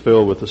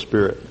filled with the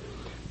Spirit.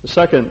 The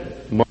second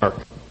mark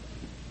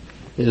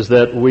is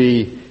that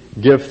we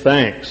give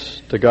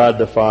thanks to God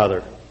the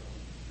Father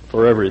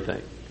for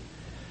everything.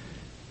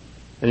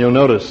 And you'll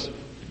notice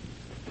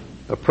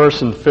a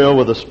person filled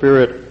with the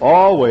Spirit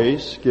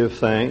always gives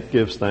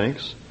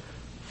thanks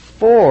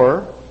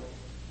for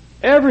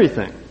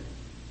everything.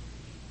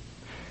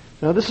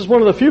 Now, this is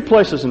one of the few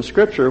places in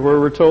Scripture where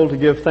we're told to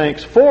give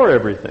thanks for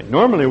everything.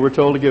 Normally, we're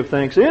told to give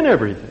thanks in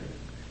everything,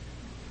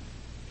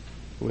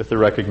 with the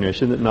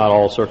recognition that not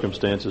all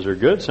circumstances are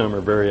good. Some are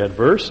very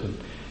adverse, and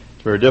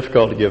it's very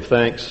difficult to give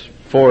thanks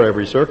for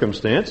every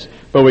circumstance.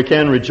 But we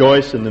can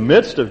rejoice in the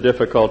midst of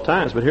difficult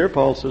times. But here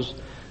Paul says,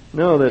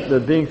 no,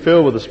 that being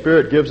filled with the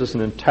Spirit gives us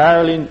an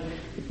entirely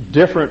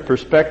different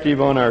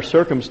perspective on our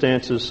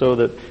circumstances, so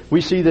that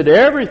we see that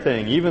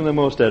everything, even the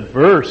most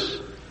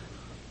adverse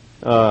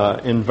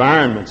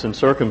environments and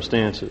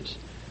circumstances,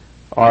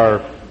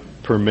 are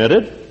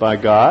permitted by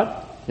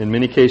God, in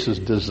many cases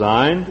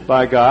designed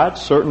by God,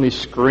 certainly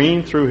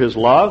screened through His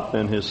love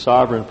and His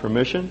sovereign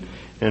permission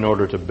in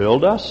order to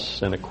build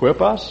us and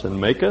equip us and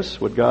make us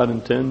what God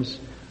intends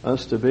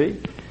us to be.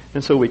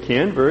 And so we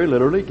can very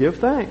literally give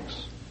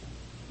thanks.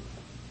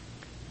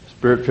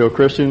 Spirit-filled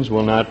Christians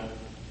will not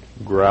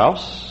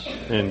grouse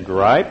and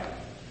gripe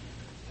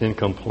and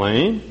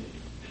complain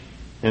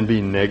and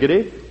be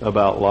negative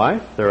about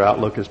life. Their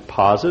outlook is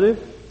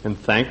positive and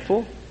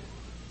thankful,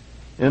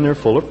 and they're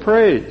full of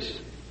praise.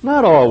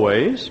 Not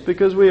always,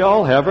 because we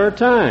all have our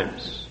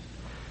times.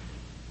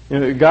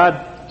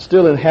 God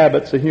still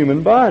inhabits a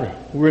human body,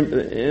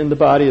 and the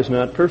body is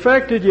not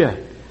perfected yet.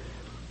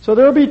 So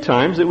there will be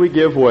times that we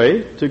give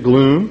way to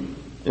gloom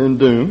and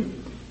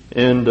doom,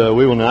 and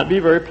we will not be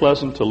very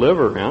pleasant to live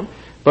around.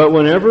 But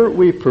whenever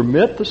we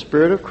permit the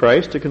Spirit of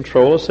Christ to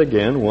control us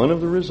again, one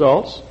of the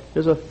results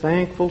is a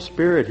thankful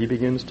spirit. He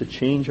begins to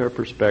change our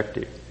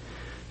perspective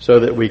so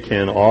that we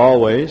can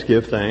always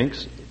give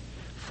thanks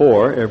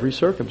for every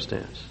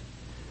circumstance.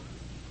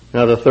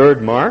 Now the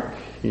third mark,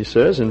 he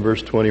says in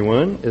verse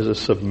 21, is a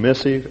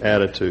submissive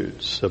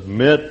attitude.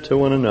 Submit to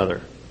one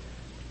another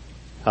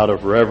out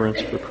of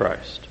reverence for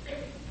Christ.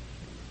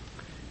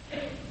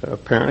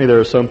 Apparently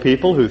there are some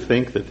people who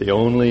think that the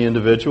only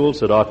individuals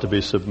that ought to be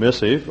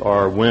submissive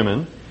are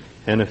women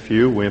and a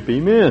few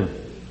wimpy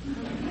men.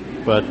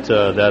 But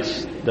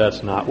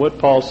that's not what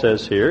Paul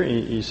says here.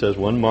 He says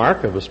one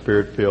mark of a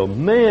Spirit-filled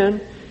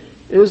man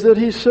is that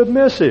he's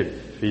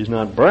submissive. He's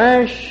not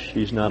brash.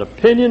 He's not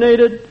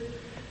opinionated.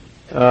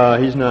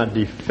 He's not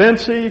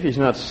defensive. He's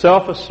not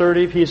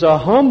self-assertive. He's a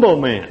humble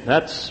man.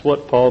 That's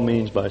what Paul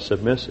means by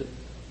submissive.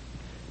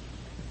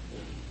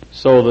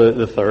 So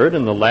the third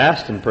and the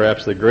last and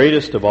perhaps the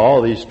greatest of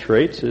all these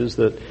traits is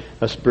that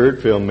a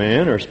Spirit-filled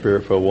man or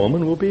Spirit-filled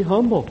woman will be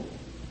humble.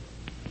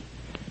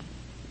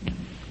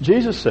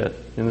 Jesus said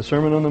in the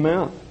Sermon on the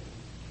Mount,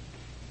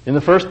 in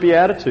the first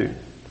beatitude,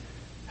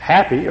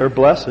 happy or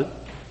blessed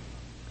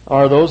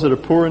are those that are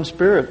poor in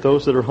spirit,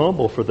 those that are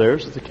humble, for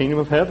theirs is the kingdom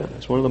of heaven.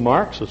 It's one of the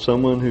marks of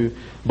someone who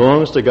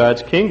belongs to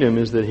God's kingdom,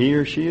 is that he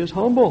or she is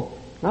humble,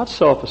 not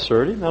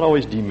self-assertive, not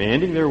always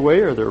demanding their way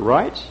or their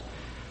rights,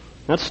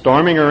 not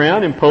storming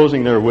around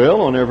imposing their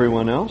will on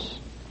everyone else.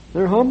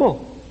 They're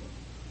humble.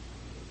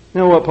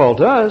 Now what Paul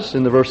does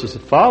in the verses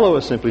that follow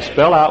is simply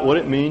spell out what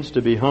it means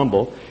to be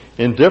humble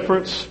in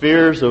different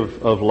spheres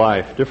of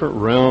life, different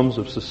realms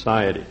of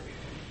society.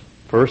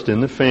 First,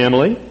 in the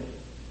family,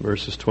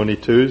 verses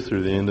 22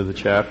 through the end of the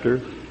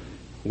chapter.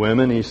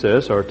 Women, he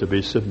says, are to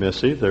be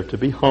submissive. They're to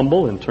be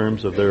humble in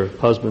terms of their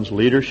husband's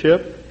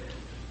leadership.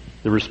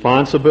 The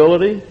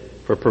responsibility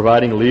for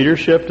providing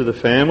leadership to the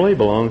family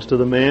belongs to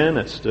the man.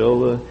 That's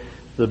still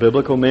the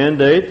biblical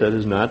mandate that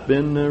has not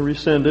been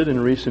rescinded in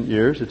recent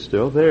years. It's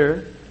still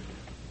there.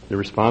 The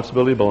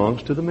responsibility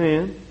belongs to the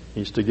man.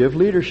 He's to give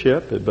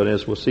leadership, but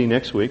as we'll see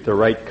next week, the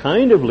right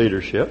kind of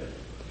leadership.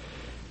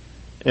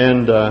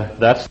 And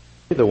that's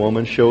the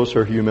woman shows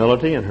her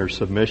humility and her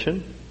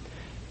submission.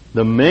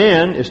 The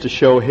man is to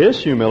show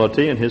his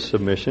humility and his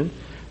submission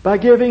by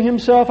giving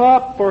himself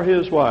up for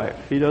his wife.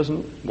 He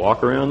doesn't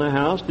walk around the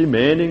house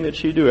demanding that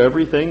she do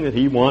everything that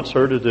he wants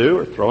her to do,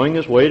 or throwing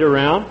his weight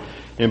around,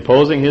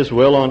 imposing his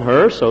will on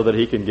her so that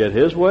he can get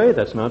his way.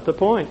 That's not the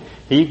point.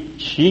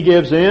 She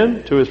gives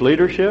in to his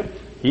leadership.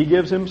 He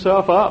gives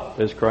himself up,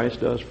 as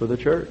Christ does for the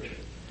church.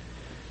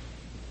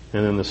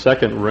 And then the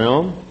second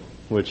realm,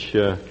 which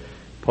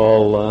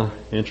Paul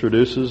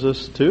introduces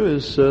us to,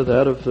 is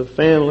that of the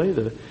family,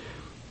 the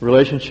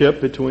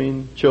relationship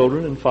between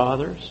children and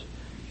fathers.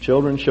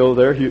 Children show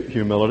their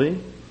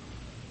humility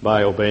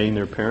by obeying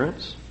their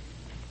parents.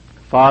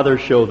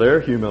 Fathers show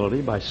their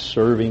humility by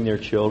serving their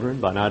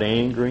children, by not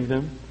angering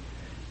them,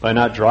 by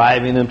not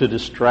driving them to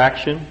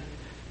distraction,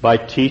 by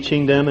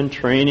teaching them and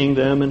training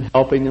them and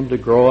helping them to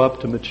grow up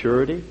to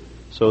maturity.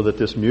 so that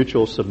this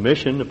mutual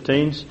submission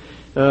obtains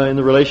in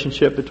the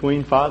relationship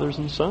between fathers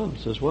and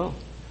sons as well.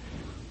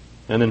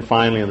 And then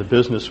finally in the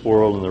business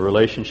world, in the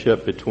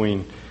relationship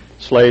between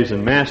slaves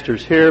and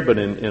masters here, but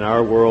in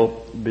our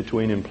world,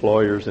 between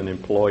employers and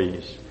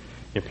employees.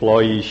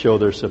 Employees show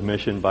their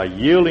submission by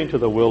yielding to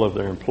the will of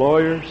their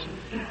employers.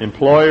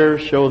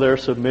 Employers show their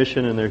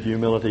submission and their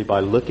humility by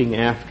looking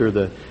after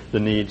the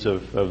needs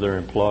of their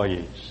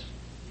employees.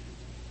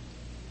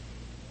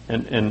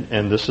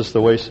 And this is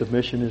the way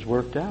submission is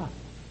worked out.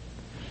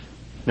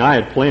 Now, I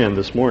had planned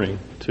this morning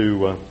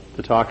to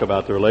talk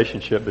about the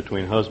relationship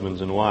between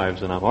husbands and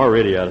wives, and I'm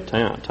already out of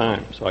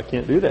time, so I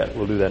can't do that.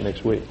 We'll do that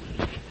next week.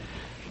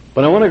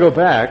 But I want to go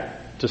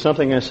back to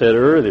something I said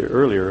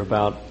earlier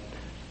about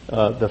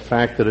the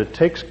fact that it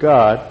takes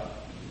God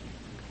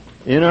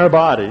in our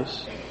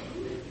bodies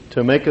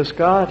to make us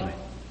godly,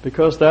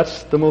 because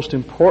that's the most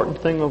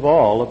important thing of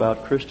all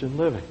about Christian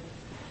living.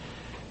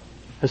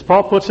 As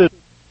Paul puts it in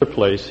another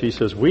place, he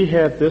says, we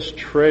have this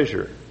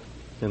treasure,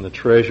 and the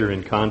treasure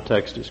in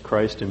context is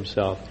Christ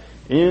Himself,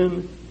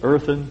 in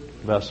earthen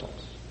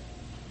vessels.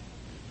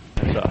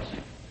 That's us.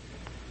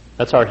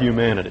 That's our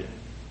humanity.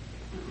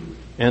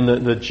 And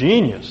the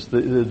genius,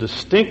 the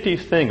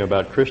distinctive thing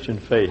about Christian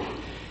faith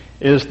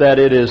is that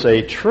it is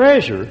a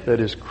treasure that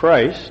is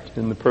Christ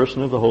in the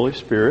person of the Holy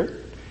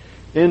Spirit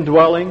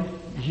indwelling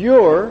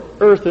your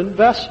earthen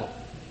vessel,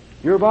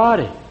 your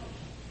body.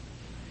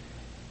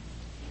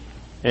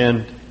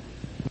 And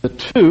the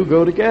two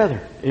go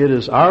together. It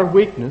is our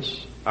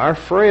weakness, our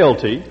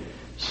frailty,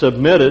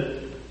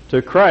 submitted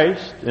to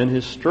Christ and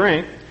His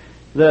strength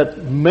that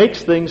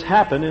makes things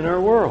happen in our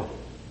world.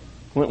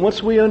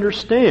 Once we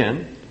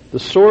understand the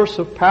source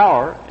of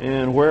power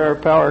and where our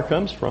power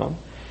comes from,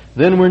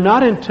 then we're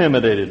not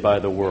intimidated by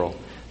the world.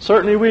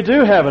 Certainly we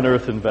do have an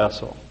earthen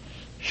vessel.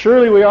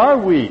 Surely we are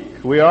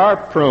weak. We are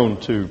prone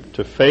to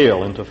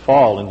fail and to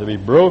fall and to be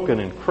broken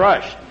and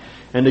crushed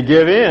and to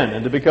give in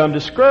and to become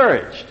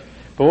discouraged.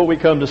 But what we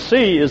come to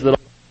see is that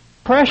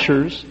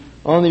pressures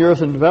on the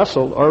earthen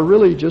vessel are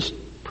really just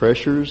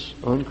pressures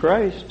on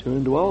Christ who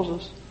indwells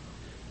us.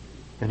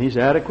 And He's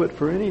adequate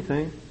for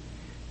anything.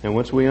 And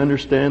once we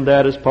understand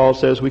that, as Paul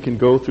says, we can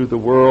go through the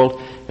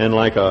world and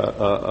like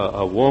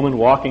a woman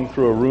walking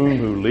through a room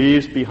who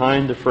leaves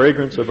behind the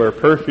fragrance of her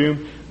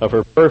perfume,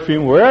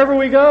 wherever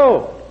we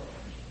go,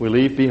 we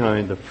leave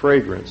behind the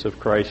fragrance of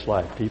Christ's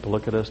life. People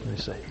look at us and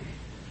they say,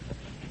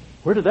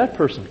 where did that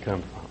person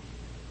come from?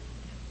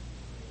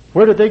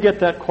 Where did they get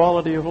that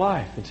quality of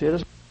life? And see, it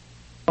isn't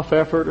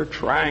self-effort or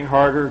trying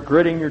harder,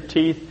 gritting your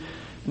teeth,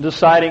 and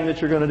deciding that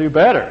you're going to do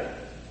better.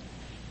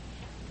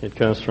 It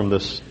comes from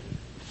this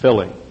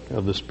filling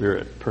of the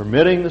Spirit,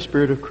 permitting the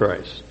Spirit of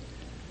Christ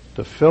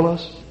to fill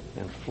us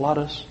and flood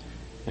us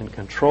and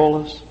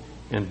control us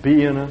and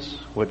be in us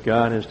what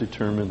God has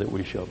determined that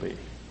we shall be.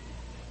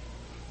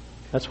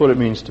 That's what it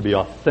means to be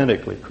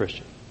authentically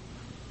Christian.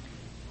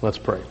 Let's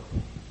pray.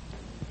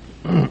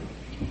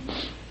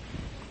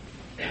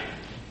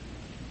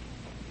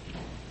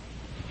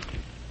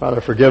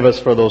 Father, forgive us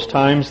for those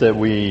times that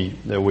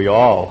we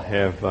all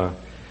have,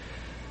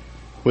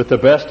 with the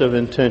best of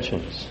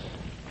intentions,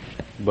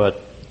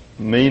 but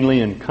mainly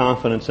in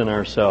confidence in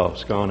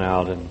ourselves, gone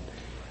out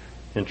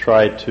and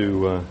tried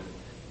to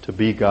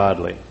be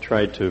godly,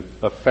 tried to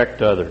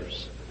affect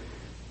others,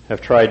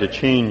 have tried to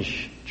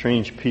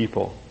change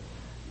people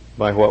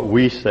by what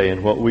we say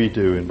and what we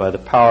do, and by the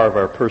power of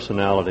our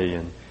personality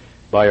and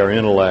by our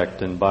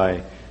intellect and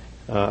by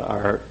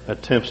our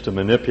attempts to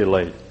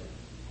manipulate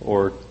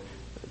or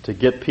to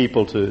get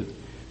people to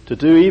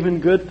do even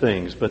good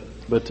things,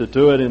 but to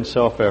do it in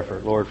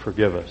self-effort. Lord,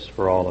 forgive us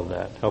for all of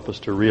that. Help us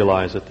to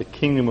realize that the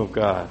kingdom of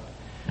God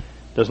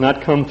does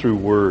not come through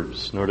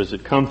words, nor does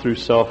it come through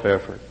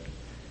self-effort,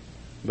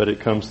 but it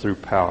comes through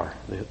power,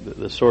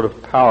 the sort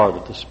of power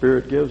that the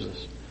Spirit gives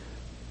us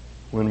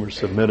when we're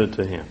submitted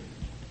to Him.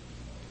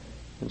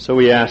 And so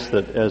we ask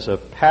that as a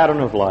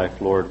pattern of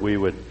life, Lord, we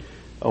would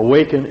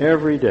awaken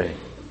every day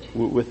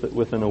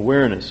with an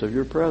awareness of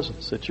Your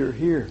presence, that You're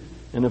here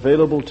and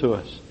available to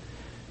us,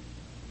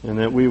 and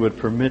that we would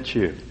permit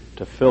You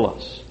to fill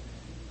us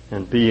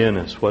and be in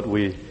us what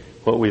we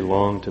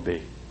long to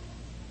be.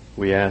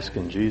 We ask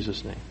in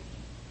Jesus' name.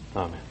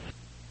 Amen.